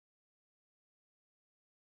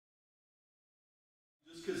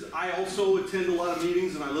Because I also attend a lot of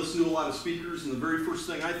meetings and I listen to a lot of speakers, and the very first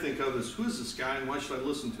thing I think of is, who is this guy and why should I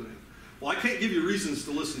listen to him? Well, I can't give you reasons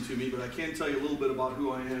to listen to me, but I can tell you a little bit about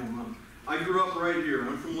who I am. I grew up right here.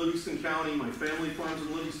 I'm from Livingston County. My family farms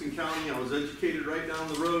in Livingston County. I was educated right down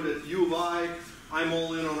the road at U of I. I'm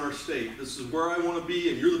all in on our state. This is where I want to be,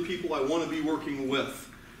 and you're the people I want to be working with.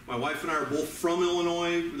 My wife and I are both from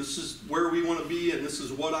Illinois. This is where we want to be, and this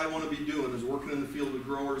is what I want to be doing, is working in the field with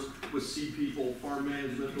growers, with seed people, farm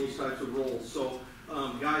management, those types of roles. So,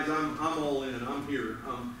 guys, I'm all in. I'm here.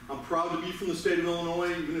 I'm proud to be from the state of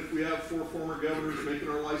Illinois, even if we have 4 former governors making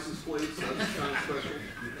our license plates. That's kind of special.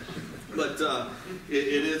 But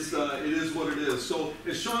it is what it is. So,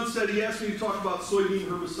 as Sean said, he asked me to talk about soybean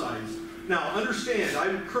herbicides. Now, understand,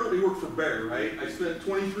 I currently work for Bayer, right? I spent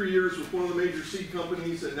 23 years with one of the major seed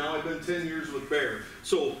companies, and now I've been 10 years with Bayer.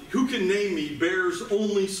 So, who can name me Bayer's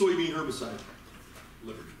only soybean herbicide?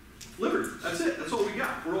 Liberty. Liberty. That's it. That's all we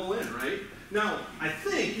got. We're all in, right? Now, I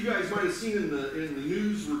think you guys might have seen in the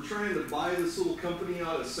news, we're trying to buy this little company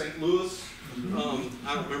out of St. Louis.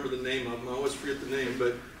 I don't remember the name of them. I always forget the name,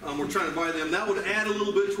 but we're trying to buy them. That would add a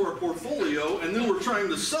little bit to our portfolio, and then we're trying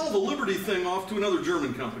to sell the Liberty thing off to another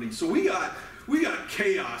German company. So we got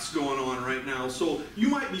chaos going on right now. So you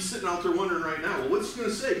might be sitting out there wondering right now, well, what's he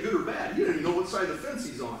going to say, good or bad? You don't even know what side of the fence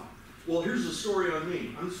he's on. Well, here's the story on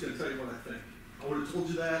me. I'm just going to tell you what I think. I would have told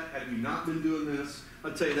you that had we not been doing this.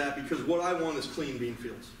 I'll tell you that because what I want is clean bean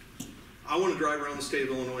fields. I want to drive around the state of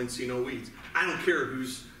Illinois and see no weeds. I don't care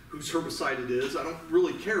whose herbicide it is. I don't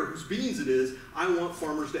really care whose beans it is. I want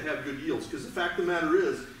farmers to have good yields, because the fact of the matter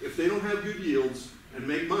is, if they don't have good yields and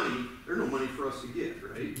make money, there's no money for us to get,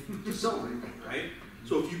 right? To sell anything, right?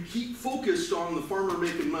 So if you keep focused on the farmer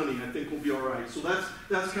making money, I think we'll be all right. So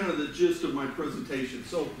that's kind of the gist of my presentation.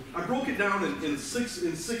 So I broke it down in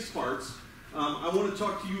six parts. I want to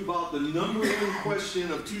talk to you about the #1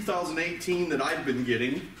 question of 2018 that I've been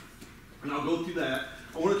getting, and I'll go through that.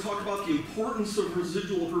 I want to talk about the importance of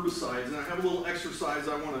residual herbicides, and I have a little exercise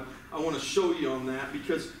I want to show you on that,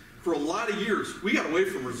 because for a lot of years we got away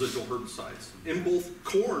from residual herbicides in both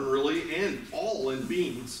corn really and all in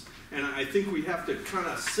beans, and I think we have to kind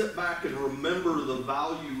of sit back and remember the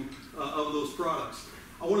value of those products.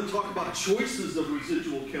 I want to talk about choices of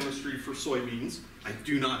residual chemistry for soybeans. I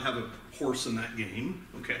do not have a horse in that game,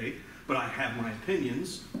 okay, but I have my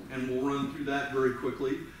opinions, and we'll run through that very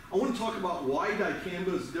quickly. I want to talk about why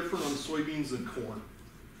dicamba is different on soybeans than corn.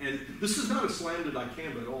 And this is not a slam to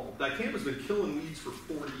dicamba at all. Dicamba's been killing weeds for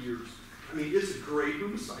 40 years. I mean, it's a great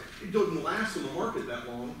herbicide. It doesn't last in the market that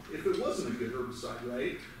long if it wasn't a good herbicide,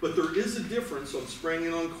 right? But there is a difference on spraying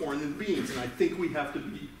it on corn than beans, and I think we have to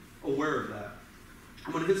be aware of that.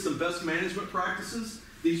 I'm going to hit some best management practices.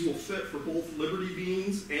 These will fit for both Liberty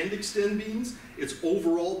beans and Extend beans. It's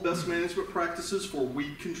overall best management practices for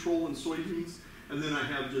weed control in soybeans. And then I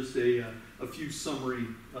have just a few summary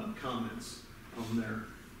comments on there.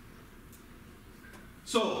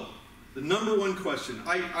 So, the #1 question.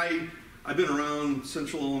 I've been around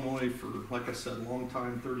Central Illinois for, like I said, a long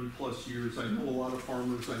time, 30+ years. I know a lot of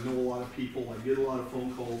farmers. I know a lot of people. I get a lot of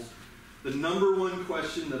phone calls. The #1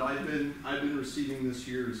 question that I've been receiving this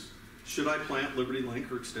year is, should I plant Liberty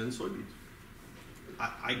Link or Extend soybeans?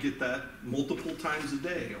 I get that multiple times a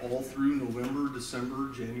day, all through November,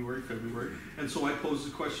 December, January, February. And so I pose the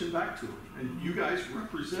question back to them. And you guys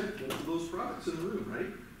represent both of those products in the room,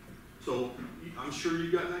 right? So I'm sure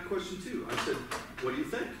you got that question too. I said, what do you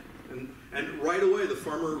think? And right away the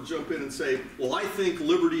farmer will jump in and say, well, I think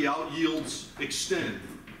Liberty out-yields Extend.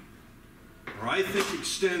 Or I think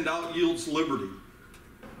Extend out-yields Liberty.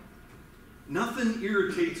 Nothing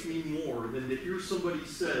irritates me more than to hear somebody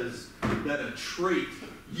says that a trait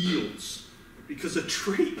yields, because a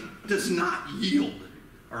trait does not yield,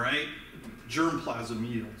 all right? Germplasm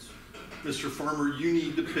yields. Mr. Farmer, you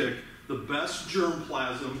need to pick the best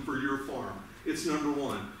germplasm for your farm. It's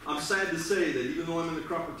 #1. I'm sad to say that even though I'm in the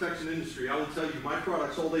crop protection industry, I will tell you my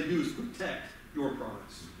products, all they do is protect your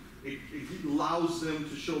products. It allows them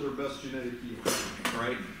to show their best genetic yield, all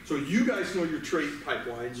right? So you guys know your trait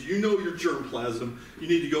pipelines, you know your germplasm, you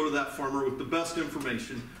need to go to that farmer with the best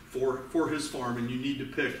information for his farm, and you need to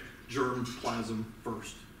pick germplasm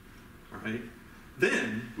first, all right?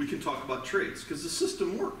 Then we can talk about traits, because the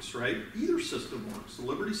system works, right? Either system works. The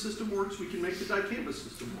Liberty system works, we can make the dicamba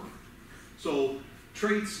system work. So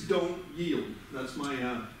traits don't yield. That's my,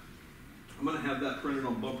 I'm gonna have that printed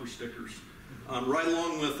on bumper stickers. Right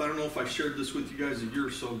along with, I don't know if I shared this with you guys a year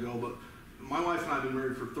or so ago, but my wife and I have been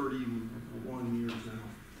married for 31 years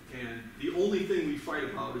now. And the only thing we fight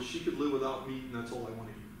about is she could live without meat, and that's all I want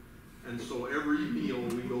to eat. And so every meal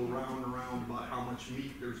we go round and round about how much much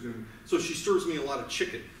meat there's going to be. So she stirs me a lot of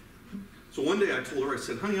chicken. So one day I told her, I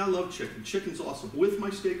said, honey, I love chicken. Chicken's awesome. With my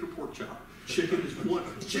steak or pork chop. Chicken is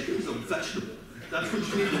a vegetable. That's what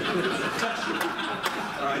you need to do. It's a vegetable.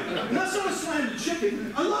 All right? And that's not a slam to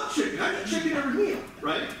chicken. I love chicken. I eat chicken every meal,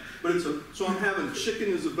 right? But so I'm having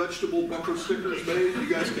chicken as a vegetable bumper stickers made. You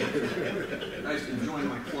guys can join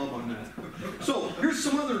my club on that. So here's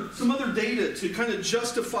some other data to kind of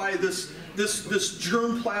justify this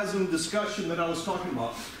germplasm discussion that I was talking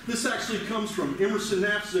about. This actually comes from Emerson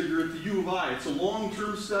Nafziger at the U of I. It's a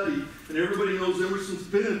long-term study, and everybody knows Emerson's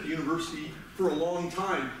been at the university for a long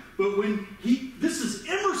time. But this is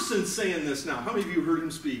Emerson saying this now. How many of you heard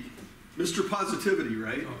him speak? Mr. Positivity,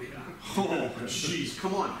 right? Oh, yeah. Oh, jeez,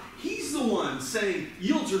 come on. He's the one saying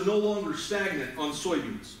yields are no longer stagnant on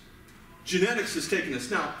soybeans. Genetics has taken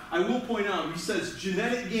us. Now, I will point out, he says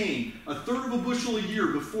genetic gain, 1/3 of a bushel a year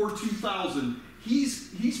before 2000.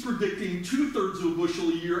 He's predicting 2/3 of a bushel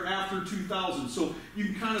a year after 2000. So you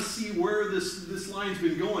can kind of see where this line's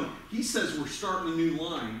been going. He says we're starting a new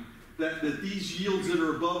line. That these yields that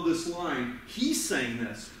are above this line, he's saying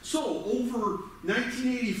this. So over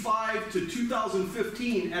 1985 to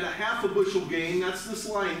 2015, at a 1/2 bushel gain, that's this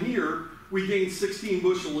line here, we gained 16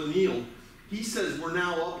 bushel in yield. He says we're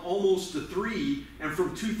now up almost to 3, and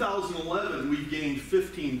from 2011, we gained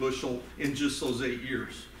 15 bushel in just those 8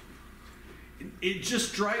 years. It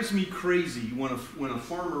just drives me crazy when a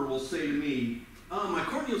farmer will say to me, oh, my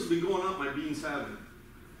corn yields have been going up, my beans haven't.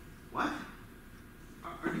 What?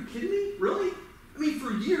 Are you kidding me? Really? I mean,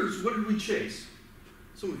 for years, what did we chase?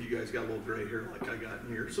 Some of you guys got a little gray hair like I got in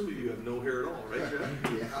here. Some of you have no hair at all, right, Jeff?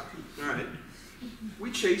 Yeah. All right.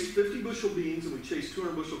 We chased 50 bushel beans and we chased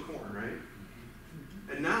 200 bushel corn, right?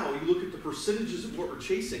 And now you look at the percentages of what we're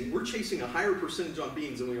chasing a higher percentage on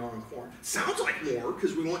beans than we are on corn. Sounds like more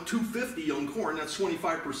because we want 250 on corn, that's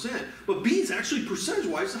 25%. But beans actually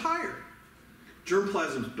percentage-wise is higher.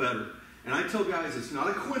 Germplasm's better. And I tell guys, it's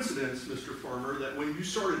not a coincidence, Mr. Farmer, that when you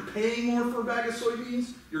started paying more for a bag of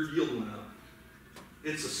soybeans, your yield went up.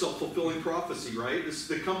 It's a self-fulfilling prophecy, right?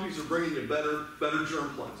 The companies are bringing you better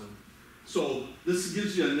germplasm. So this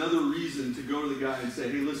gives you another reason to go to the guy and say,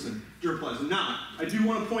 hey, listen, germplasm. Now, I do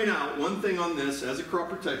want to point out one thing on this. As a crop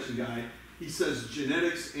protection guy, he says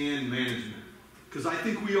genetics and management. Because I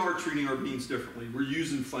think we are treating our beans differently. We're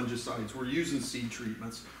using fungicides. We're using seed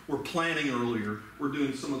treatments. We're planting earlier. We're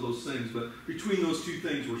doing some of those things. But between those two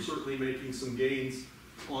things, we're certainly making some gains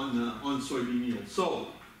on soybean yield. So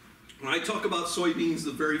when I talk about soybeans,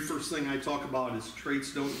 the very first thing I talk about is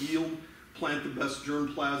traits don't yield, plant the best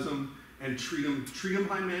germplasm, and treat them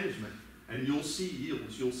high management. And you'll see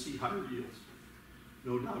yields. You'll see higher yields.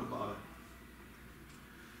 No doubt about it.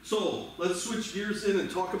 So let's switch gears in and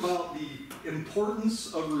talk about the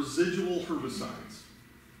importance of residual herbicides.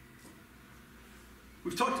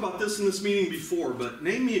 We've talked about this in this meeting before, but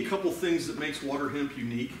name me a couple things that makes water hemp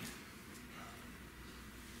unique.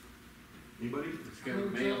 Anybody? It's got a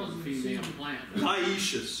male and female plant.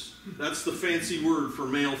 Dioecious. That's the fancy word for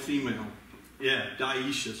male, female. Yeah,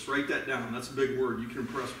 dioecious. Write that down. That's a big word. You can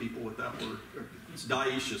impress people with that word. It's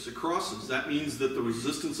dioecious. It crosses. That means that the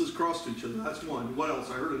resistances cross to each other. That's one. What else?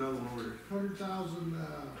 I heard another one over here. 100,000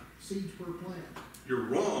 seeds per plant. You're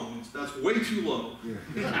wrong. That's way too low.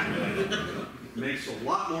 Yeah. Makes a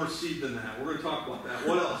lot more seed than that. We're going to talk about that.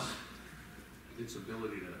 What else? Its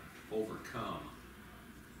ability to overcome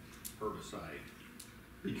herbicide.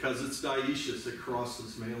 Because it's dioecious. It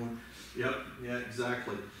crosses male and... Yep. Yeah,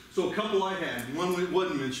 exactly. So a couple I had. One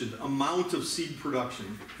wasn't mentioned. Amount of seed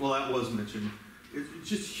production. Well, that was mentioned. It's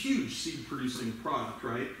just huge seed producing product,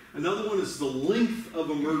 right? Another one is the length of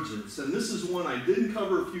emergence. And this is one I didn't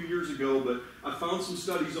cover a few years ago, but I found some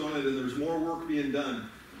studies on it and there's more work being done.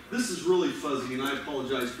 This is really fuzzy and I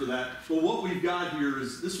apologize for that. But what we've got here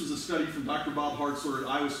is, this was a study from Dr. Bob Hartzler at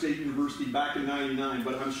Iowa State University back in '99,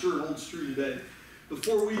 but I'm sure it holds true today. The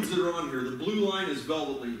 4 weeds that are on here, the blue line is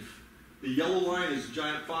velvet leaf. The yellow line is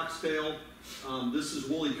giant foxtail. This is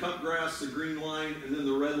woolly cutgrass, the green line, and then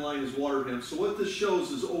the red line is water hemp. So what this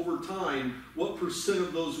shows is over time, what %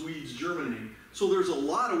 of those weeds germinate. So there's a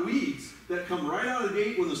lot of weeds that come right out of the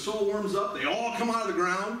gate when the soil warms up. They all come out of the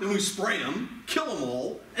ground, then we spray them, kill them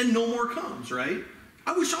all, and no more comes, right?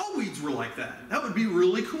 I wish all weeds were like that. That would be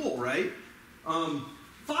really cool, right?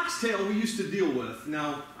 Foxtail we used to deal with.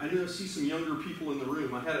 Now, I know I see some younger people in the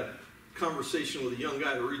room. I had a conversation with a young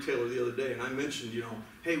guy at a retailer the other day, and I mentioned,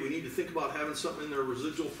 hey, we need to think about having something in there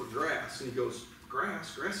residual for grass. And he goes,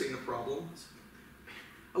 grass? Grass ain't a problem.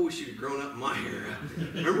 I wish you'd grown up in my era.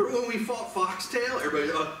 Remember when we fought foxtail?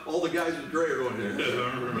 Everybody, all the guys with gray are going there.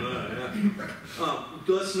 I remember that. Yeah.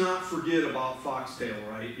 Let's not forget about foxtail,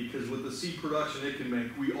 right? Because with the seed production it can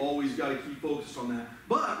make, we always got to keep focused on that.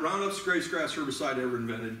 But Roundup's the greatest grass herbicide ever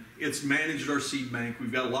invented. It's managed our seed bank.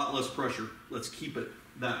 We've got a lot less pressure. Let's keep it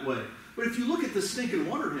that way. But if you look at the stinking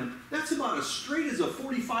water hemp, that's about as straight as a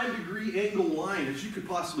 45-degree angle line as you could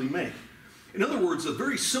possibly make. In other words, a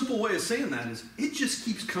very simple way of saying that is it just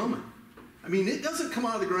keeps coming. I mean, it doesn't come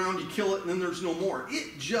out of the ground, you kill it, and then there's no more.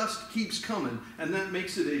 It just keeps coming, and that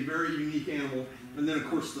makes it a very unique animal. And then, of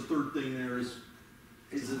course, the third thing there is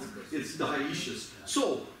it's dioecious.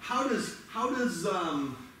 So how does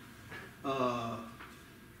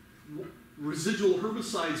residual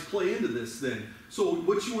herbicides play into this then? So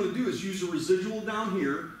what you want to do is use a residual down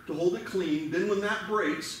here to hold it clean. Then when that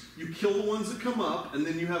breaks, you kill the ones that come up, and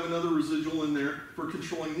then you have another residual in there for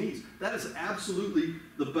controlling these. That is absolutely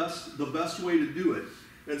the best way to do it.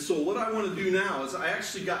 And so what I want to do now is I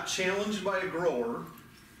actually got challenged by a grower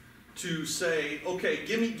to say, okay,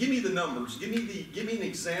 give me the numbers. Give me an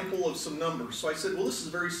example of some numbers. So I said, well, this is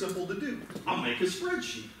very simple to do. I'll make a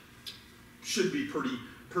spreadsheet. Should be pretty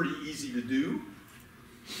easy to do.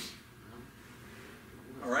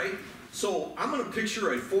 All right, so I'm going to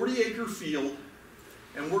picture a 40-acre field,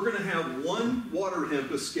 and we're going to have one water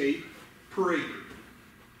hemp escape per acre.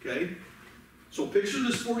 Okay, so picture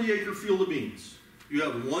this 40-acre field of beans. You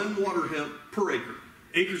have one water hemp per acre.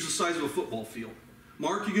 Acre's the size of a football field.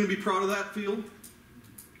 Mark, you going to be proud of that field?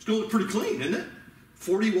 It's going to look pretty clean, isn't it?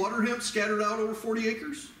 40 water hemp scattered out over 40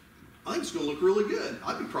 acres. I think it's going to look really good.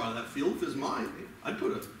 I'd be proud of that field if it's mine. I'd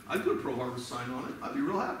put a ProHarvest sign on it. I'd be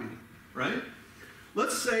real happy, right?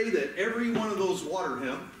 Let's say that every one of those water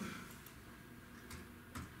hemp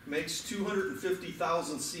makes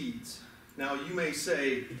 250,000 seeds. Now you may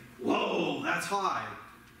say, whoa, that's high.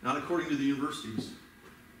 Not according to the universities.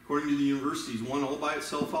 According to the universities, one all by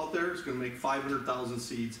itself out there is going to make 500,000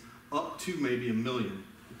 seeds, up to maybe 1 million,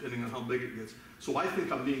 depending on how big it gets. So I think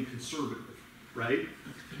I'm being conservative, right?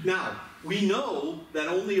 Now, we know that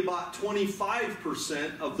only about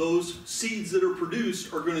 25% of those seeds that are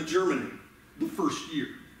produced are going to germinate the first year.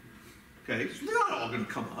 Okay, so they're not all going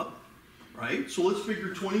to come up, right? So let's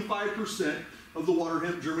figure 25% of the water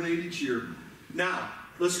hemp germinate each year. Now,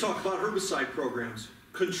 let's talk about herbicide programs.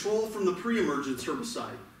 Control from the pre-emergence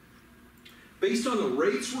herbicide. Based on the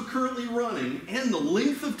rates we're currently running and the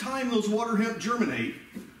length of time those water hemp germinate,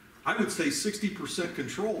 I would say 60%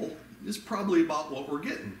 control is probably about what we're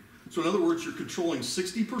getting. So in other words, you're controlling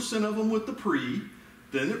 60% of them with the pre,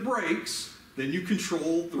 then it breaks, then you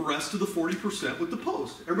control the rest of the 40% with the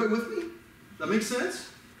post. Everybody with me? That makes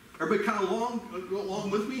sense? Everybody kind of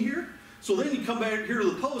along with me here? So then you come back here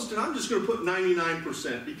to the post, and I'm just going to put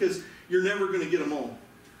 99% because you're never going to get them all.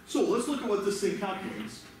 So let's look at what this thing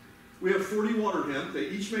calculates. We have 40 water hemp. They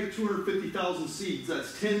each make 250,000 seeds.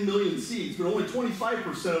 That's 10 million seeds, but only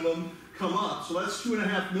 25% of them come up. So that's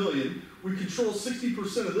 2.5 million. We control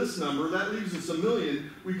 60% of this number. That leaves us 1 million.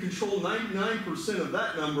 We control 99% of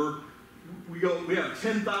that number. We have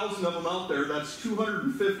 10,000 of them out there. That's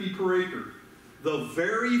 250 per acre. The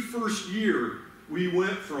very first year, we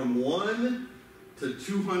went from 1 to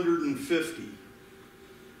 250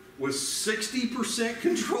 with 60%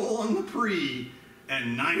 control on the pre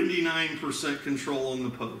and 99% control on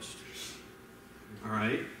the post. All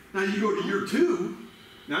right. Now you go to year 2.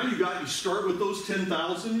 Now you start with those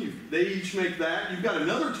 10,000. They each make that. You've got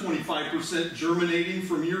another 25% germinating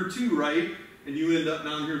from year 2, right? And you end up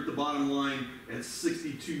down here at the bottom line at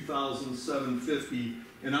 62,750.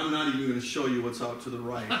 And I'm not even going to show you what's out to the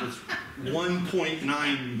right. It's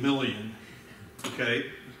 1.9 million. Okay?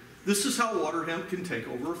 This is how water hemp can take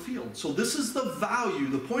over a field. So this is the value.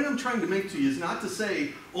 The point I'm trying to make to you is not to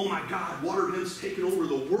say, oh my God, water hemp's taking over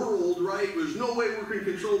the world, right? There's no way we're going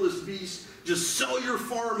to control this beast. Just sell your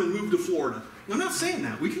farm and move to Florida. I'm not saying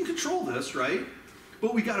that. We can control this, right?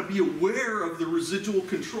 But we got to be aware of the residual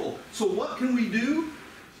control. So what can we do?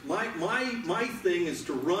 My thing is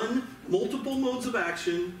to run multiple modes of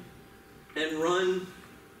action and run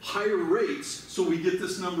higher rates so we get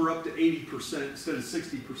this number up to 80% instead of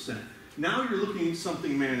 60%. Now you're looking at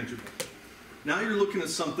something manageable. Now you're looking at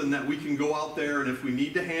something that we can go out there, and if we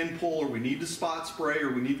need to hand pull or we need to spot spray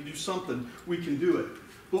or we need to do something, we can do it.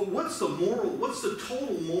 But what's the moral, what's the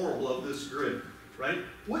total moral of this grid, right?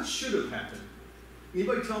 What should have happened?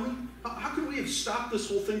 Anybody tell me? How could we have stopped this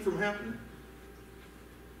whole thing from happening?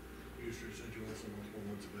 You sure said you also multiple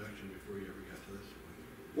modes of action before you ever got to this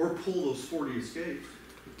point. Or pull those 40 escapes.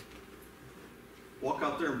 Walk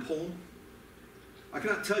out there and pull them. I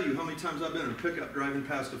cannot tell you how many times I've been in a pickup driving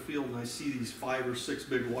past a field and I see these 5 or 6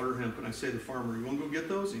 big water hemp and I say to the farmer, you want to go get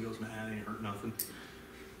those? And he goes, nah, it ain't hurt nothing.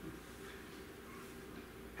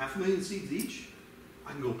 500,000 seeds each?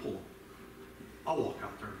 I can go pull them. I'll walk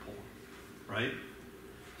out there and pull them, right?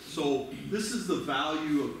 So this is the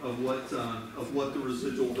value of what the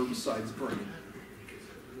residual herbicides bring.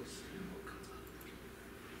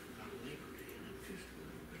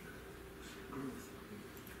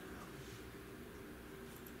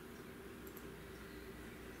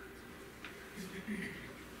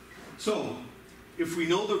 So, if we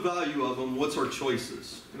know the value of them, what's our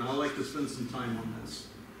choices? And I like to spend some time on this.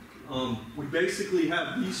 We basically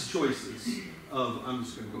have these choices of, I'm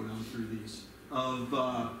just going to go down through these, of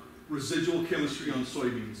residual chemistry on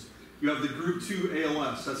soybeans. You have the Group 2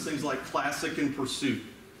 ALS, that's things like Classic and Pursuit,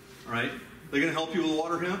 all right? They're going to help you with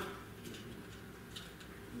water hemp?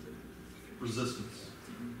 Resistance.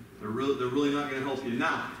 They're really not going to help you.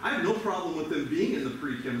 Now, I have no problem with them being in the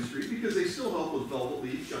pre-chemistry because they still help with velvet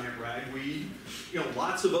leaf, giant ragweed,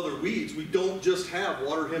 lots of other weeds. We don't just have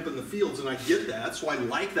water hemp in the fields, and I get that. So I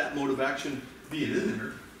like that mode of action being in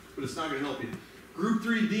there, but it's not going to help you. Group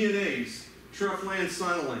 3 DNAs, Treflan,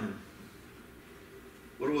 Sinolan.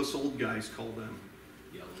 What do us old guys call them?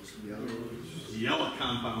 Yellow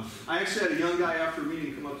compound. I actually had a young guy after a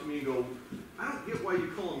meeting come up to me and go, I don't get why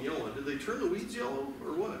you call them yellow. Did they turn the weeds yellow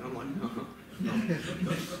or what? I'm like, no.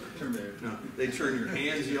 They turn your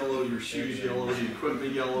hands yellow, your shoes yellow, the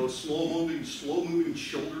equipment yellow. Slow moving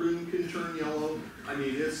children can turn yellow. I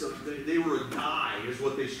mean, they were a dye is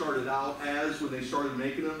what they started out as when they started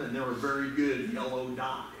making them, and they were very good yellow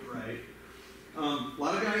dye, right? A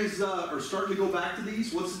lot of guys are starting to go back to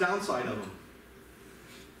these. What's the downside of them?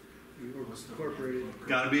 Incorporated.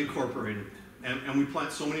 Got to be incorporated. And we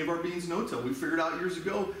plant so many of our beans no-till. We figured out years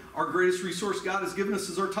ago our greatest resource God has given us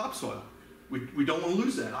is our topsoil. We don't want to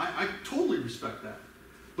lose that. I totally respect that.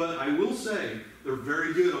 But I will say they're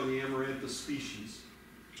very good on the Amaranthus species.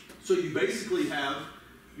 So you basically have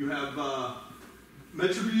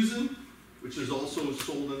metribuzin, which is also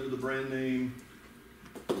sold under the brand name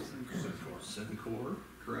Sencor,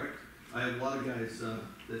 correct? I have a lot of guys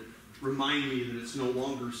that remind me that it's no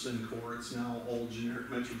longer Sencor, it's now all generic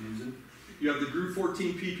metribuzin. You have the group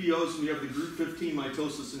 14 PPOs and you have the group 15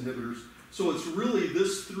 mitosis inhibitors. So it's really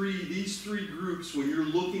these three groups when you're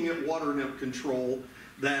looking at water hemp control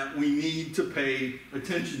that we need to pay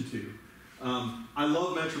attention to. I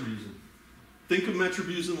love metribuzin. Think of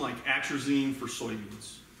metribuzin like atrazine for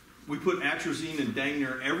soybeans. We put atrazine in dang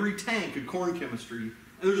near every tank of corn chemistry,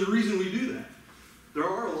 and there's a reason we do that. There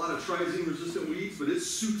are a lot of triazine-resistant weeds, but it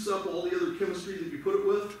suits up all the other chemistry that you put it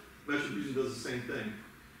with. Metribuzin does the same thing.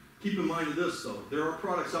 Keep in mind this, though. There are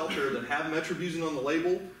products out there that have metribuzin on the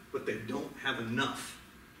label, but they don't have enough.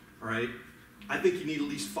 All right? I think you need at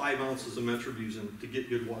least 5 ounces of metribuzin to get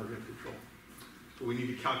good water hemp control. So we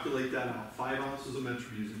need to calculate that out. 5 ounces of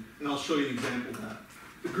metribuzin. And I'll show you an example of that.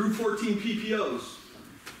 The group 14 PPOs.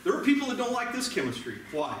 There are people that don't like this chemistry.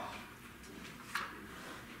 Why?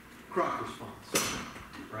 Crop response,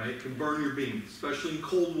 right? Can burn your beans, especially in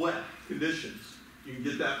cold, wet conditions. You can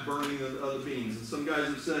get that burning of the beans. And some guys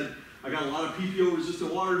have said, I got a lot of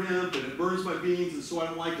PPO-resistant water hemp, and it burns my beans, and so I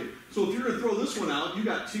don't like it. So if you're going to throw this one out, you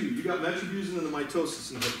got 2. You got metribuzin and the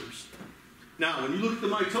mitosis inhibitors. Now, when you look at the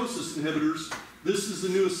mitosis inhibitors, this is the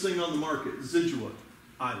newest thing on the market, Zidua.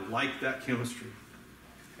 I like that chemistry.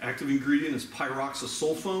 Active ingredient is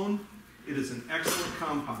pyroxasulfone. It is an excellent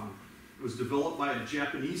compound. It was developed by a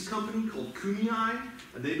Japanese company called Kunai,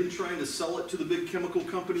 and they've been trying to sell it to the big chemical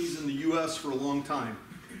companies in the U.S. for a long time.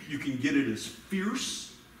 You can get it as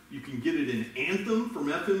Fierce, you can get it in Anthem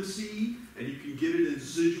from FMC, and you can get it in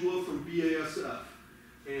Zidua from BASF.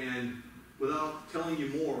 And without telling you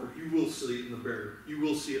more, you will see it in the Bayer. You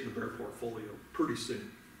will see it in the Bayer portfolio pretty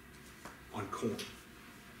soon on corn.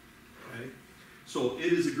 Okay? So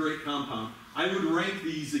it is a great compound. I would rank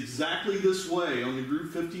these exactly this way on the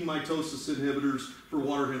group 15 mitosis inhibitors for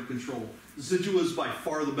water hemp control. Zidua is by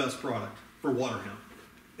far the best product for water hemp.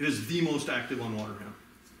 It is the most active on water hemp,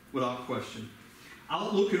 without question.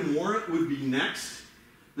 Outlook and Warrant would be next.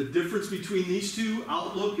 The difference between these two,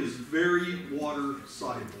 Outlook is very water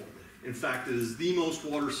soluble. In fact, it is the most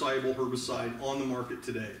water soluble herbicide on the market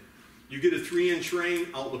today. You get a 3-inch rain,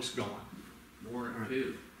 Outlook's gone. Warrant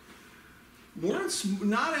 2. Warrant's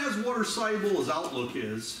not as water soluble as Outlook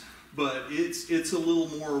is, but it's a little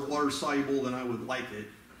more water soluble than I would like it.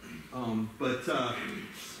 And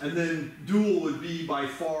then Dual would be by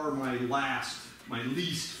far my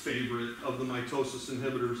least favorite of the mitosis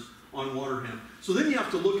inhibitors on water hemp. So then you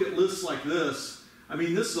have to look at lists like this. I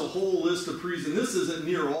mean, this is a whole list of and this isn't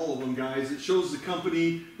near all of them, guys. It shows the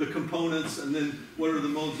company, the components, and then what are the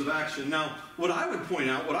modes of action. Now, what I point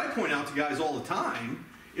out to guys all the time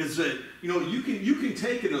is that, you know, you can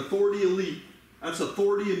take an Authority Elite, that's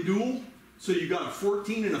Authority and Dual, so you got a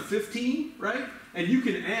 14 and a 15, right? And you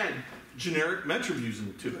can add generic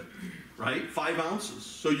metribuzin to it, right? 5 ounces.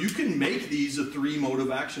 So you can make these a 3 mode of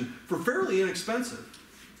action for fairly inexpensive,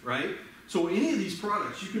 right? So any of these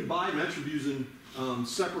products, you can buy metribuzin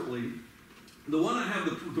separately. The one I have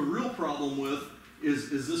the real problem with is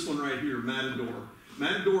this one right here, Matador.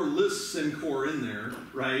 Matador lists Syncor in there,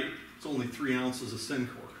 right? It's only 3 ounces of Syncor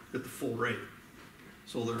at the full rate.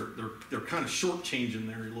 So they're kind of shortchanging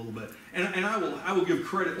there a little bit. And I will give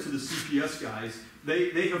credit to the CPS guys.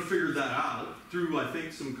 They have figured that out through, I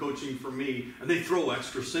think, some coaching from me, and they throw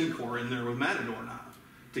extra Syncor in there with Matador now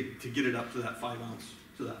to get it up to that 5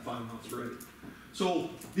 ounce rate. So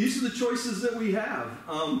these are the choices that we have.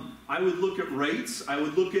 I would look at rates.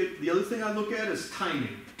 The other thing I look at is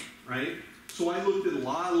timing, right? So I looked at a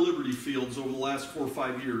lot of Liberty fields over the last 4 or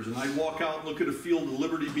 5 years, and I'd walk out and look at a field of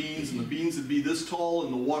Liberty beans, and the beans would be this tall,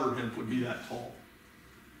 and the water hemp would be that tall.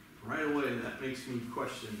 Right away, that makes me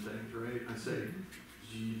question things, right? I say,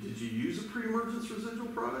 did you use a pre-emergence residual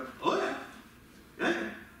product? Oh yeah,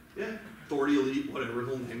 yeah. Authority Elite, whatever,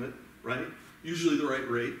 they'll name it, right? Usually the right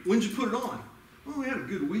rate. When'd you put it on? Well, we had a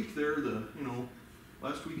good week there,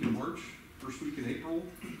 last week in March, first week in April,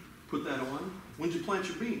 put that on. When'd you plant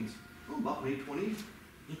your beans? Oh, about May 20th.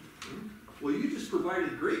 Well, you just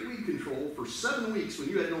provided great weed control for 7 weeks when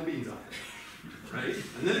you had no beans on it, right?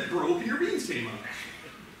 And then it broke and your beans came up.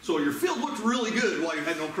 So your field looked really good while you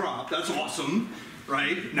had no crop. That's awesome,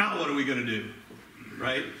 right? Now what are we gonna do,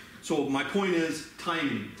 right? So my point is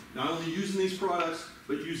timing. Not only using these products,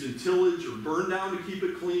 but using tillage or burn down to keep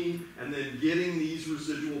it clean, and then getting these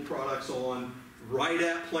residual products on right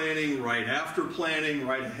at planting, right after planting,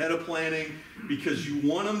 right ahead of planting, because you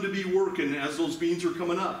want them to be working as those beans are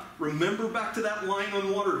coming up. Remember back to that line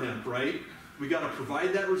on water hemp, right? We got to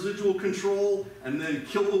provide that residual control and then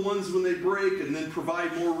kill the ones when they break and then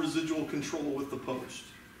provide more residual control with the post.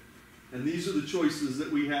 And these are the choices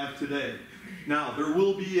that we have today. Now, there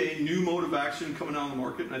will be a new mode of action coming out on the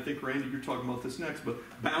market, and I think, Randy, you're talking about this next, but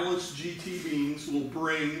balanced GT beans will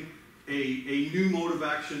bring a new mode of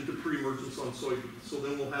action to pre-emergence on soybeans. So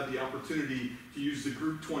then we'll have the opportunity to use the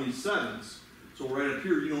Group 27s. So right up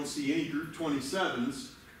here, you don't see any Group 27s.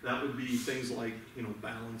 That would be things like,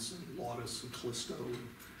 Balance and Lotus and Callisto and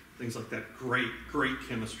things like that. Great, great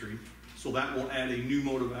chemistry. So that will add a new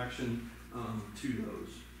mode of action to those.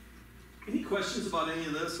 Any questions about any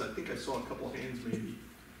of this? I think I saw a couple of hands maybe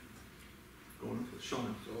going up with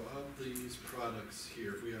Sean. So of these products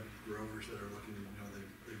here, if we have growers that are looking,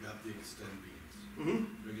 they've got the extend beans. Mm-hmm.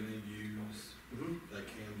 They're going to use that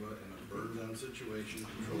Canva in a burn down situation,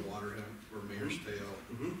 control water hemp or mare's tail.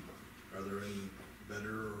 Mm-hmm. Are there any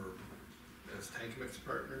better or as tank mix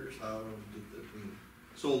partners? How did that?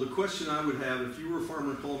 So the question I would have, if you were a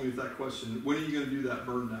farmer calling me with that question, when are you going to do that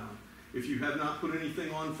burn down? If you have not put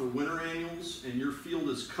anything on for winter annuals and your field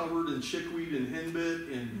is covered in chickweed and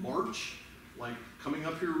henbit in March, like coming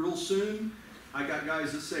up here real soon, I got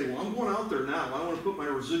guys that say, well, I'm going out there now. I want to put my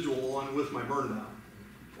residual on with my burn down.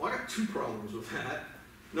 Well, I got 2 problems with that.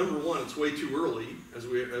 Number one, it's way too early, as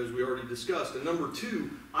we already discussed. And number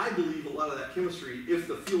 2, I believe a lot of that chemistry, if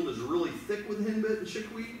the field is really thick with henbit and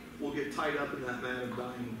chickweed, will get tied up in that mat of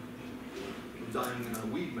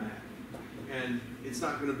dying weed mat. And it's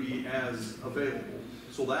not going to be as available.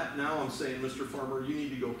 So that now I'm saying, Mr. Farmer, you need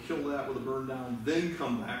to go kill that with a burn down, then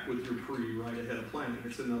come back with your pre right ahead of planting.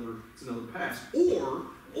 It's another pass.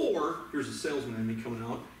 Or here's a salesman in me coming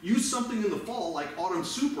out. Use something in the fall like Autumn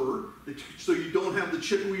Super, so you don't have the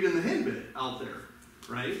chickweed and the henbit out there,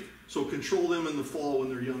 right? So control them in the fall when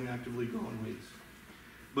they're young, actively growing weeds.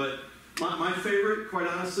 But my favorite, quite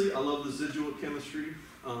honestly, I love the residual chemistry.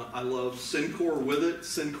 I love Syncor with it.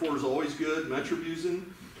 Syncor is always good, metribuzin.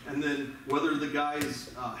 And then whether the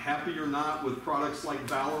guy's happy or not with products like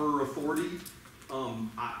Valor or Authority,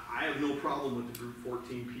 I have no problem with the Group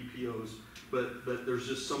 14 PPOs. But there's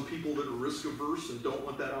just some people that are risk averse and don't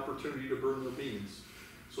want that opportunity to burn their beans.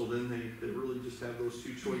 So then they really just have those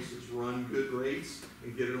 2 choices: run good rates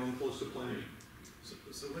and get it on close to planting.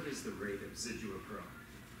 So what is the rate of Zidua Pro?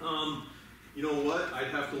 You know what? I'd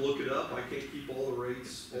have to look it up. I can't keep all the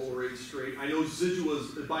rates straight. I know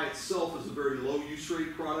Zidua by itself is a very low use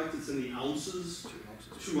rate product. It's in the ounces,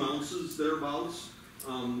 2 ounces thereabouts,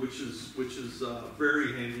 which is a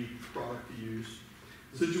very handy product to use.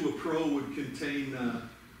 Zidua Pro would contain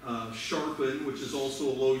Sharpen, which is also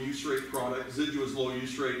a low use rate product. Zidua is low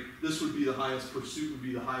use rate. This would be the highest. Pursuit would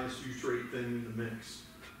be the highest use rate thing in the mix.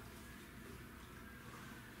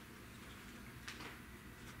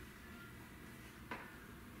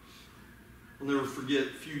 I'll never forget,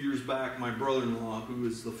 a few years back, my brother-in-law, who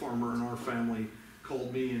is the farmer in our family,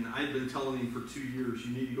 called me, and I'd been telling him for 2 years,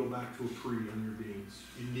 you need to go back to a pre on your beans.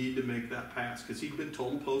 You need to make that pass, because he'd been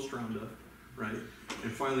total post Roundup, right?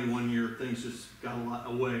 And finally one year, things just got a lot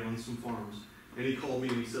away on some farms. And he called me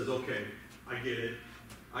and he says, okay, I get it,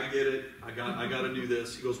 I got to do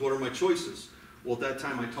this. He goes, what are my choices? Well, at that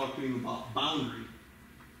time, I talked to him about Boundary.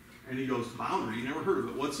 And he goes, Boundary? You never heard of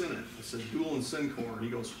it. What's in it? I said, Dual and Syncor. And he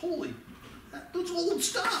goes, holy, that's old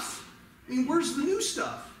stuff. I mean, where's the new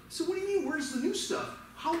stuff? I said, what do you mean, where's the new stuff?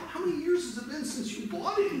 How many years has it been since you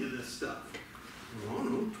bought into this stuff? I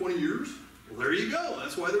don't know, 20 years? Well, there you go.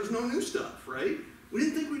 That's why there's no new stuff, right? We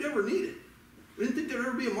didn't think we'd ever need it. We didn't think there'd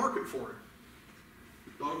ever be a market for it.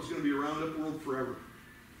 We thought it was going to be a Roundup world forever.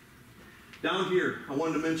 Down here, I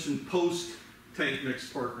wanted to mention post-tank mix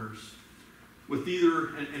partners. With either,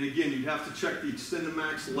 and again, you'd have to check the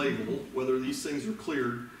XtendiMax label, whether these things are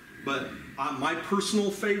cleared. But my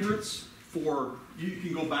personal favorites for, you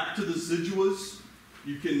can go back to the Ziduas.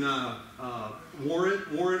 You can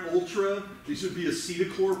Warrant Ultra. These would be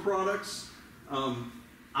acetochlor products.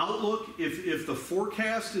 Outlook, if the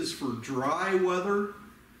forecast is for dry weather,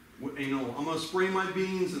 you know, I'm going to spray my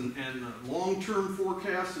beans and the long-term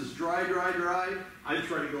forecast is dry, I'd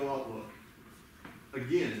try to go Outlook.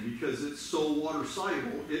 Again, because it's so water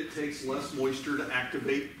soluble, it takes less moisture to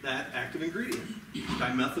activate that active ingredient.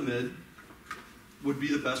 Dimethamid would be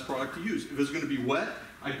the best product to use. If it's going to be wet,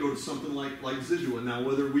 I'd go to something like Zidua. Now,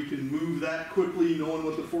 whether we can move that quickly, knowing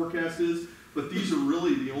what the forecast is, but these are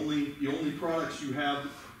really the only products you have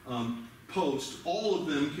post. All of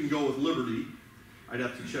them can go with Liberty. I'd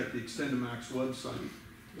have to check the XtendiMax website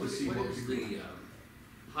to see what is the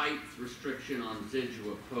height restriction on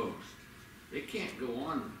Zidua post? It can't go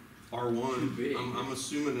on R1. too big. I'm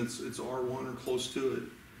assuming it's R1 or close to it.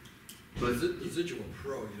 But the Zidua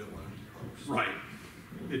Pro, you don't want to post. right,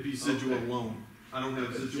 it'd be Zidua Okay. alone. I don't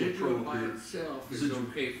have But Zidua Pro by here. itself is Zidua.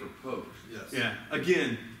 okay for post. Yes. Yeah,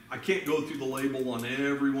 again, I can't go through the label on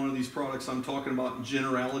every one of these products. I'm talking about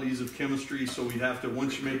generalities of chemistry, so we have to,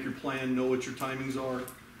 once you make your plan, know what your timings are.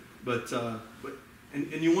 But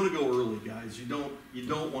you want to go early, guys. You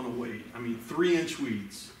don't want to wait. I mean, 3-inch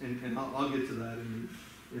weeds, and I'll get to that in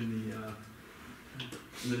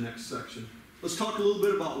the next section. Let's talk a little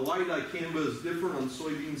bit about why dicamba is different on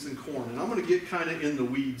soybeans and corn. And I'm going to get kind of in the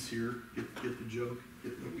weeds here. Get the joke.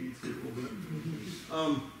 Get in the weeds here a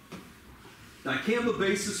little bit. Dicamba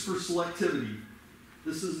basis for selectivity.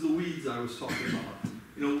 This is the weeds I was talking about.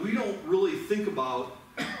 You know, we don't really think about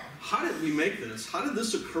how did we make this? How did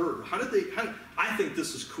this occur? I think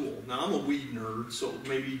this is cool. Now, I'm a weed nerd, so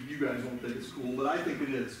maybe you guys won't think it's cool, but I think it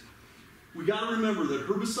is. We got to remember that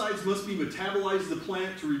herbicides must be metabolized in the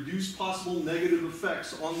plant to reduce possible negative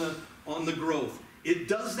effects on the growth. It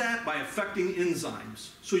does that by affecting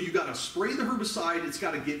enzymes. So you got to spray the herbicide, it's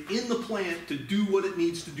got to get in the plant to do what it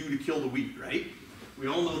needs to do to kill the weed, right? We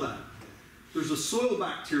all know that. There's a soil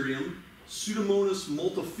bacterium, Pseudomonas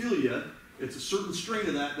multifida. It's a certain strain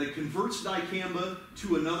of that converts dicamba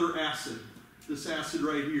to another acid, this acid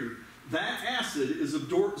right here. That acid is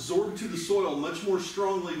absorbed to the soil much more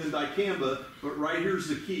strongly than dicamba, but right here's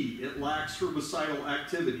the key. It lacks herbicidal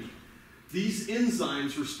activity. These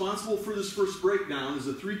enzymes responsible for this first breakdown is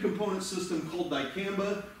a 3-component system called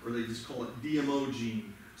dicamba, or they just call it DMO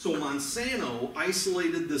gene. So Monsanto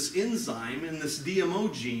isolated this enzyme in this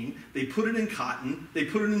DMO gene, they put it in cotton, they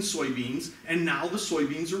put it in soybeans, and now the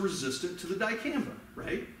soybeans are resistant to the dicamba,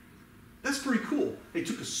 right? That's pretty cool. They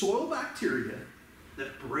took a soil bacteria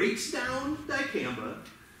that breaks down dicamba,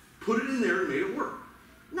 put it in there and made it work.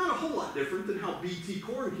 Not a whole lot different than how BT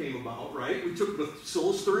corn came about, right? We took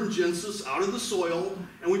Bacillus thuringiensis out of the soil,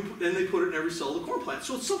 and then they put it in every cell of the corn plant.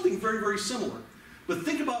 So it's something very, very similar. But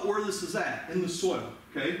think about where this is at, in the soil,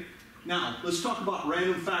 okay? Now, let's talk about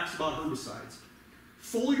random facts about herbicides.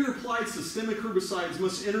 Foliar applied systemic herbicides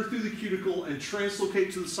must enter through the cuticle and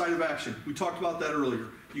translocate to the site of action. We talked about that earlier.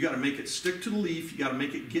 You got to make it stick to the leaf, you got to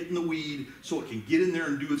make it get in the weed so it can get in there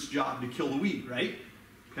and do its job to kill the weed, right?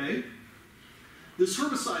 Okay? This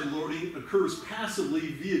herbicide loading occurs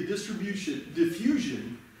passively via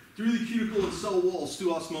diffusion through the cuticle and cell walls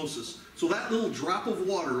through osmosis. So that little drop of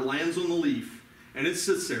water lands on the leaf and it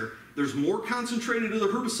sits there. There's more concentrated of the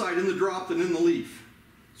herbicide in the drop than in the leaf.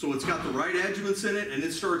 So it's got the right adjuvants in it and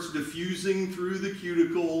it starts diffusing through the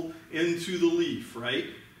cuticle into the leaf, right?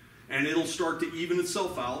 And it'll start to even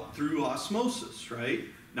itself out through osmosis, right?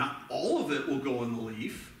 Not all of it will go in the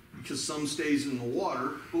leaf, because some stays in the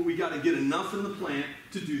water, but we got to get enough in the plant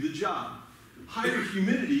to do the job. Higher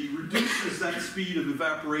humidity reduces that speed of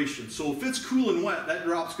evaporation. So if it's cool and wet, that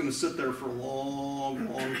drop's going to sit there for a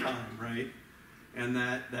long, long time, right? And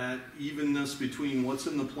that evenness between what's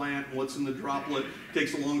in the plant and what's in the droplet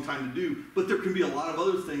takes a long time to do. But there can be a lot of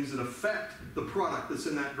other things that affect the product that's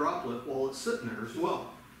in that droplet while it's sitting there as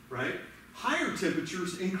well, right? Higher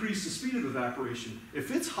temperatures increase the speed of evaporation.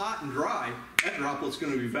 If it's hot and dry, that droplet's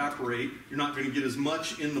going to evaporate. You're not going to get as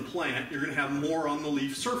much in the plant. You're going to have more on the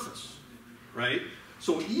leaf surface, right?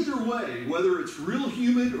 So either way, whether it's real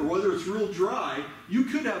humid or whether it's real dry, you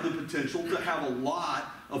could have the potential to have a lot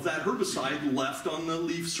of that herbicide left on the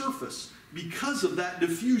leaf surface because of that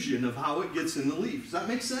diffusion of how it gets in the leaf. Does that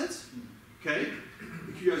make sense? Okay?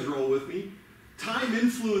 If you guys are all with me. Time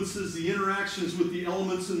influences the interactions with the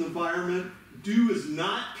elements in the environment. Dew is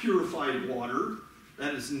not purified water.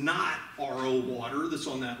 That is not RO water that's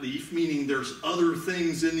on that leaf, meaning there's other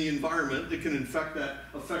things in the environment that can affect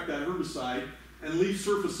that herbicide. And leaf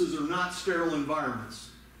surfaces are not sterile environments.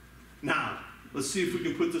 Now, let's see if we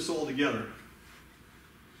can put this all together.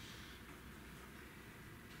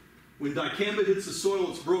 When dicamba hits the soil,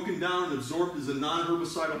 it's broken down and absorbed as a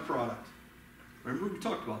non-herbicidal product. Remember, we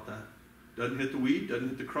talked about that. Doesn't hit the weed, doesn't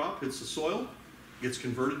hit the crop, hits the soil, gets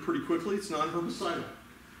converted pretty quickly, it's non-herbicidal.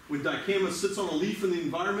 When dicamba sits on a leaf in the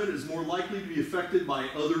environment, it is more likely to be affected by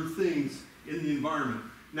other things in the environment.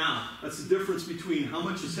 Now, that's the difference between how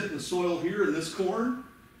much is hitting the soil here in this corn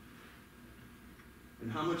and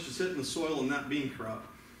how much is hitting the soil in that bean crop.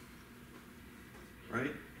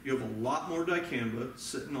 Right? You have a lot more dicamba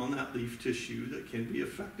sitting on that leaf tissue that can be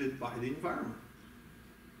affected by the environment.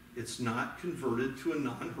 It's not converted to a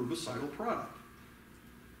non-herbicidal product.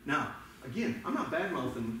 Now, again, I'm not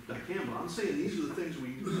bad-mouthing dicamba. I'm saying these are the things we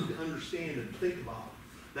need to understand and think about.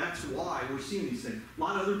 That's why we're seeing these things. A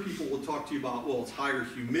lot of other people will talk to you about, well, it's higher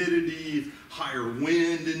humidity, higher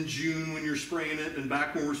wind in June when you're spraying it, and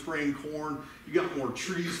back when we're spraying corn, you got more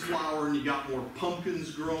trees flowering, you got more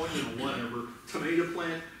pumpkins growing, whatever, tomato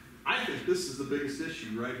plant. I think this is the biggest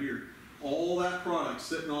issue right here. All that product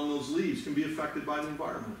sitting on those leaves can be affected by the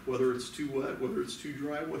environment, whether it's too wet, whether it's too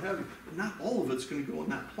dry, what have you. But not all of it's going to go in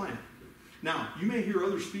that plant. Now, you may hear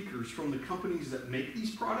other speakers from the companies that make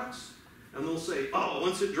these products, and they'll say, oh,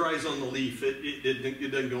 once it dries on the leaf, it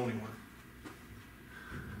doesn't go anywhere.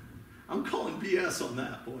 I'm calling BS on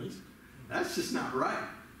that, boys. That's just not right,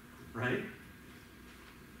 right?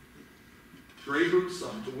 Gray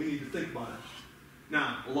herbicide, but we need to think about it.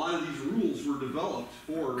 Now, a lot of these rules were developed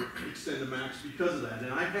for XtendiMax because of that.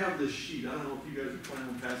 And I have this sheet. I don't know if you guys are planning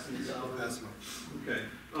on passing this out. Pass them out.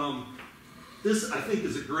 Okay. This, I think,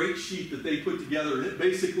 is a great sheet that they put together, and it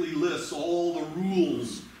basically lists all the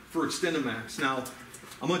rules for XtendiMax. Now,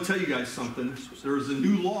 I'm going to tell you guys something. There is a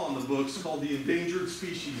new law in the books called the Endangered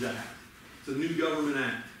Species Act. It's a new government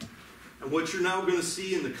act. And what you're now going to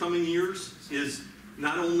see in the coming years is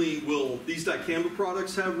not only will these dicamba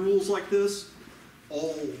products have rules like this,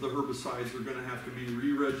 all the herbicides are going to have to be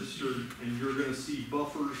re-registered, and you're going to see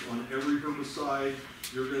buffers on every herbicide.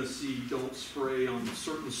 You're going to see don't spray on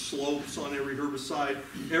certain slopes on every herbicide.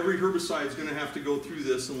 Every herbicide is going to have to go through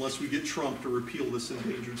this unless we get Trump to repeal this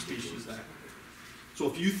Endangered Species Act. So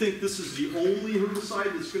if you think this is the only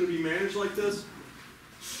herbicide that's going to be managed like this,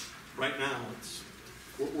 right now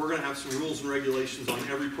we're going to have some rules and regulations on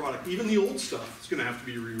every product. Even the old stuff is going to have to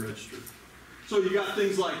be re-registered. So you got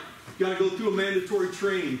things like, you got to go through a mandatory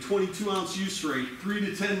training, 22-ounce use rate, 3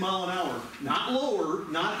 to 10 mile an hour. Not lower,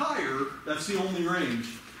 not higher, that's the only range.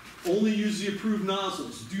 Only use the approved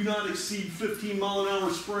nozzles. Do not exceed 15 mile an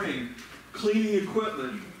hour spraying. Cleaning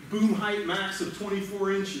equipment, boom height max of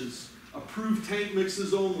 24 inches. Approved tank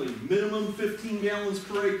mixes only. Minimum 15 gallons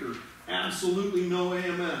per acre. Absolutely no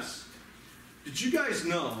AMS. Did you guys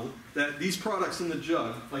know that these products in the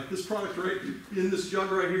jug, like this product right in this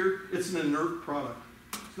jug right here, it's an inert product.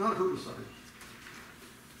 It's not a herbicide.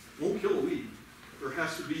 It won't kill a weed. There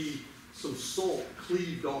has to be some salt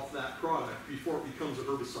cleaved off that product before it becomes a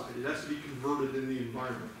herbicide. It has to be converted in the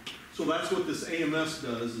environment. So that's what this AMS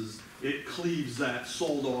does, is it cleaves that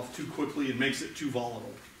salt off too quickly and makes it too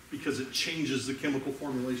volatile because it changes the chemical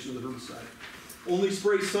formulation of the herbicide. Only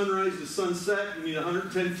spray sunrise to sunset. You need a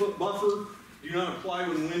 110-foot buffer. Do not apply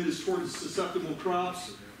when wind is towards susceptible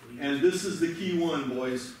crops. And this is the key one,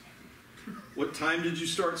 boys. What time did you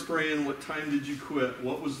start spraying? What time did you quit?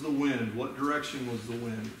 What was the wind? What direction was the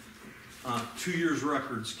wind? 2 years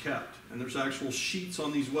records kept. And there's actual sheets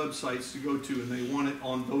on these websites to go to, and they want it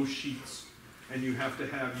on those sheets. And you have to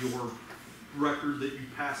have your record that you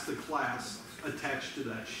passed the class attached to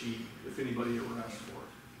that sheet, if anybody ever asks for it.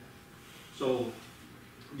 So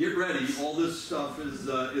get ready, all this stuff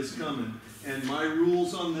is coming. And my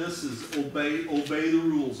rules on this is obey the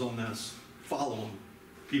rules on this. Follow them.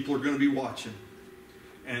 People are going to be watching.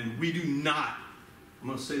 And we do not, I'm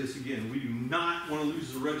going to say this again, we do not want to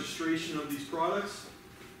lose the registration of these products,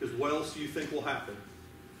 because what else do you think will happen?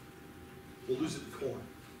 We'll lose it in corn.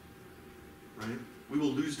 Right? We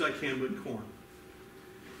will lose dicamba in corn.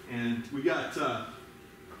 And we got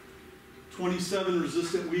 27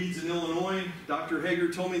 resistant weeds in Illinois. Dr.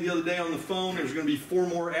 Hager told me the other day on the phone there's going to be 4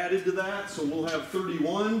 more added to that, so we'll have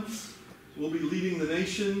 31. We'll be leading the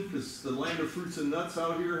nation because the land of fruits and nuts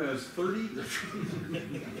out here has 30. You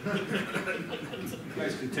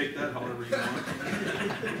guys can take that however you want.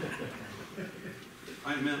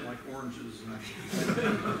 I meant like oranges.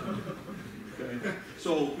 Okay.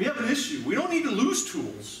 So we have an issue. We don't need to lose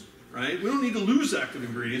tools, right? We don't need to lose active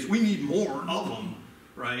ingredients. We need more of them,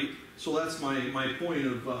 right? So that's my point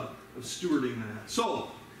of stewarding that. So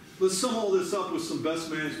let's sum all this up with some best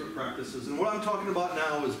management practices. And what I'm talking about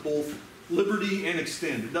now is both Liberty and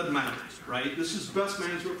Extend. It doesn't matter, right? This is best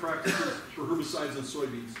management practices for herbicides and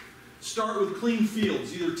soybeans. Start with clean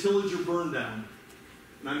fields, either tillage or burn down.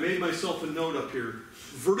 And I made myself a note up here.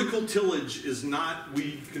 Vertical tillage is not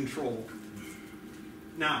weed control.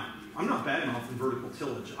 Now, I'm not bad-mouthing vertical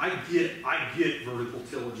tillage. I get vertical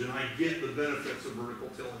tillage, and I get the benefits of vertical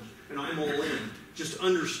tillage, and I'm all in. Just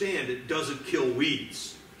understand it doesn't kill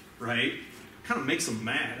weeds, right? Kind of makes them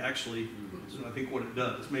mad, actually. I think what it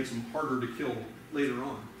does makes them harder to kill later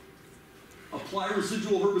on. Apply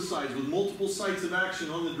residual herbicides with multiple sites of action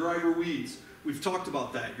on the driver weeds. We've talked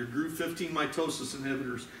about that. Your Group 15 mitosis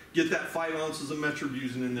inhibitors. Get that 5 ounces of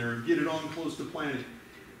metribuzin in there and get it on close to planting.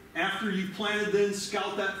 After you've planted, then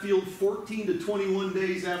scout that field 14 to 21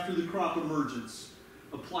 days after the crop emergence.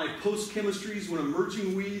 Apply post chemistries when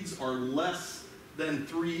emerging weeds are less than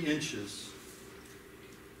 3 inches.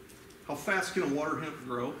 How fast can a water hemp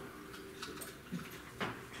grow?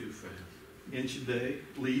 Too fast. Inch a day,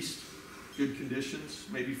 least. Good conditions,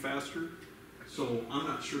 maybe faster. So I'm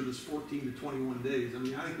not sure this 14 to 21 days. I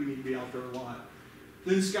mean, I think we need to be out there a lot.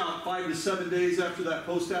 Then scout 5 to 7 days after that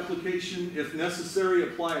post-application. If necessary,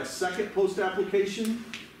 apply a second post-application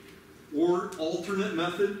or alternate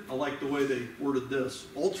method. I like the way they worded this.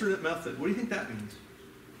 Alternate method. What do you think that means?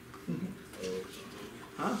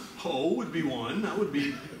 Huh? Hoe would be one. That would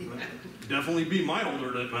be definitely be my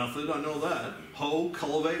alternate method. I know that. Hoe,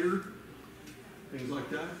 cultivator, things like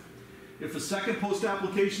that. If a second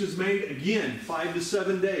post-application is made, again, 5 to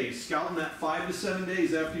 7 days. Scouting that 5 to 7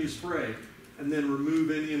 days after you spray. And then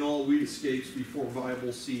remove any and all weed escapes before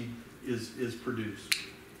viable seed is produced.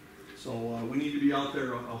 So we need to be out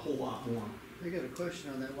there a whole lot more. I got a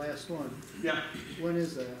question on that last one. Yeah. When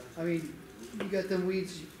is that? I mean, you got them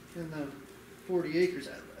weeds in the 40 acres.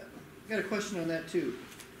 I got a question on that too.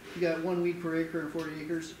 You got 1 weed per acre in 40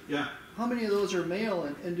 acres. Yeah. How many of those are male,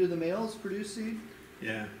 and do the males produce seed?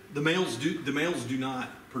 Yeah. The males do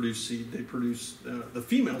not produce seed. They produce the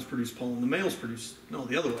females produce pollen. The males produce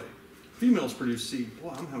the other way. Females produce seed.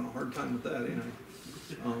 Boy, I'm having a hard time with that, ain't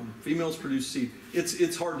I? Females produce seed.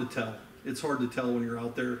 It's hard to tell. It's hard to tell when you're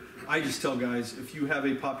out there. I just tell guys, if you have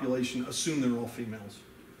a population, assume they're all females.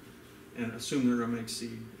 And assume they're going to make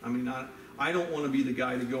seed. I mean, I don't want to be the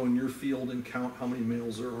guy to go in your field and count how many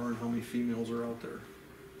males there are and how many females are out there.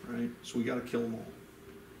 Right? So we got to kill them all.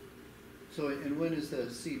 So, and when is the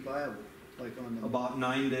seed viable? Like on the... About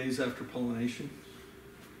 9 days after pollination.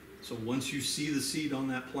 So once you see the seed on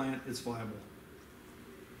that plant, it's viable.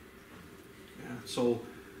 Yeah. So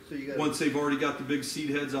you got once they've already got the big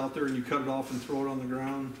seed heads out there and you cut it off and throw it on the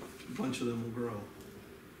ground, a bunch of them will grow.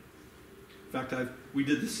 In fact, we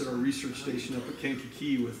did this at our research station up at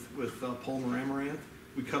Kankakee with Palmer amaranth.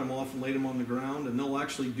 We cut them off and laid them on the ground, and they'll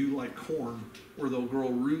actually do like corn, where they'll grow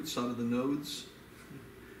roots out of the nodes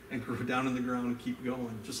and grow down in the ground and keep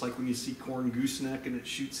going. Just like when you see corn gooseneck and it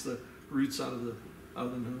shoots the roots out of the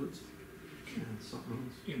nodes. Yeah, something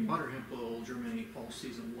else. In water hemp will germinate all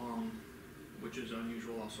season long, which is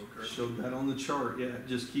unusual also, correct? Showed that on the chart. Yeah, it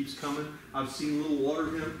just keeps coming. I've seen little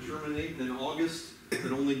water hemp germinate in August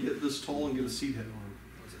that only get this tall and get a seed head on them.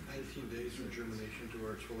 Was it 19 days from germination to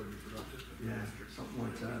where it's fully reproductive? Yeah, something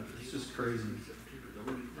like that. It's just crazy.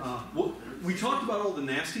 We talked about all the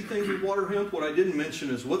nasty things with water hemp. What I didn't mention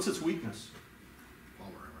is what's its weakness?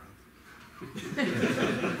 I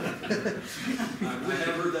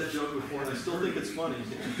have heard that joke before, and I still think it's funny.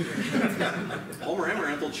 Palmer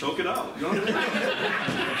amaranth will choke it out. You know what I mean?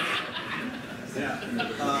 Yeah.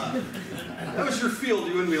 That was your field.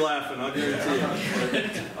 You wouldn't be laughing. I'll guarantee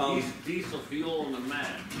you. Diesel fuel on the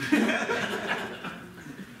mat.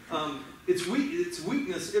 its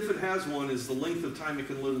weakness, if it has one, is the length of time it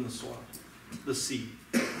can live in the soil, the seed.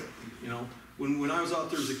 You know, when I was out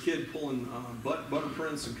there as a kid pulling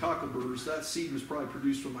butterprints and cockleburs, that seed was probably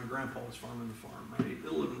produced when my grandpa was farming the farm, right?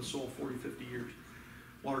 It'll live in the soil 40, 50 years.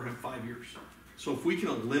 Water hemp 5 years. So if we can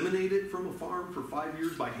eliminate it from a farm for 5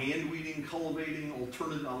 years by hand weeding, cultivating,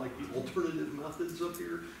 alternative methods up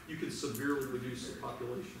here, you can severely reduce the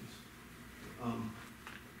populations.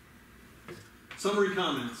 Summary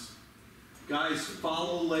comments. Guys,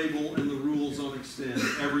 follow label and the rules on Extend.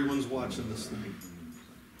 Everyone's watching this thing.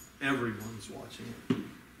 Everyone's watching it.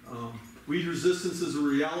 Weed resistance is a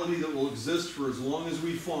reality that will exist for as long as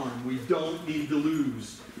we farm. We don't need to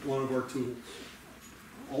lose one of our tools.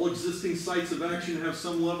 All existing sites of action have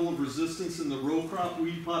some level of resistance in the row crop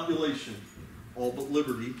weed population. All but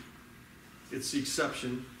Liberty. It's the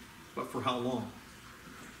exception, but for how long?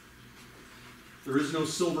 There is no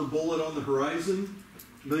silver bullet on the horizon.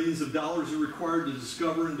 Millions of dollars are required to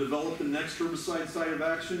discover and develop the next herbicide site of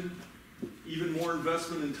action. Even more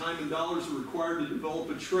investment in time and dollars are required to develop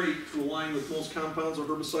a trait to align with most compounds of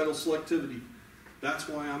herbicidal selectivity. That's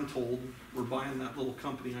why I'm told we're buying that little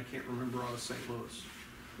company, I can't remember, out of St. Louis,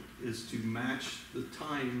 is to match the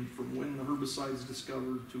time from when the herbicide is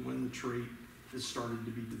discovered to when the trait is started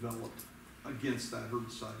to be developed against that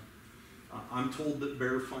herbicide. I'm told that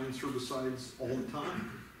Bayer finds herbicides all the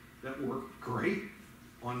time that work great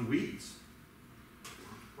on weeds.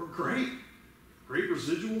 Work great. Great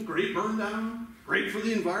residual, great burn down, great for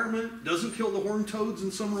the environment, doesn't kill the horned toads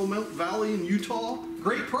in some remote valley in Utah.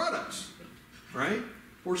 Great products, right?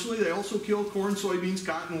 Fortunately, they also kill corn, soybeans,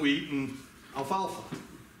 cotton, wheat, and alfalfa.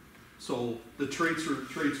 So the traits are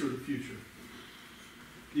the future.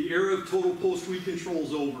 The era of total post-weed control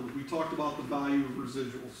is over. We talked about the value of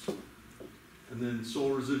residuals. And then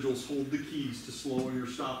soil residuals hold the keys to slowing or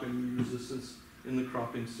stopping weed resistance in the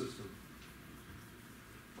cropping system.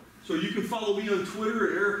 So you can follow me on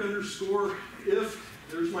Twitter at Eric_Ifft.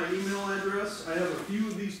 There's my email address. I have a few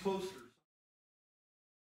of these posters.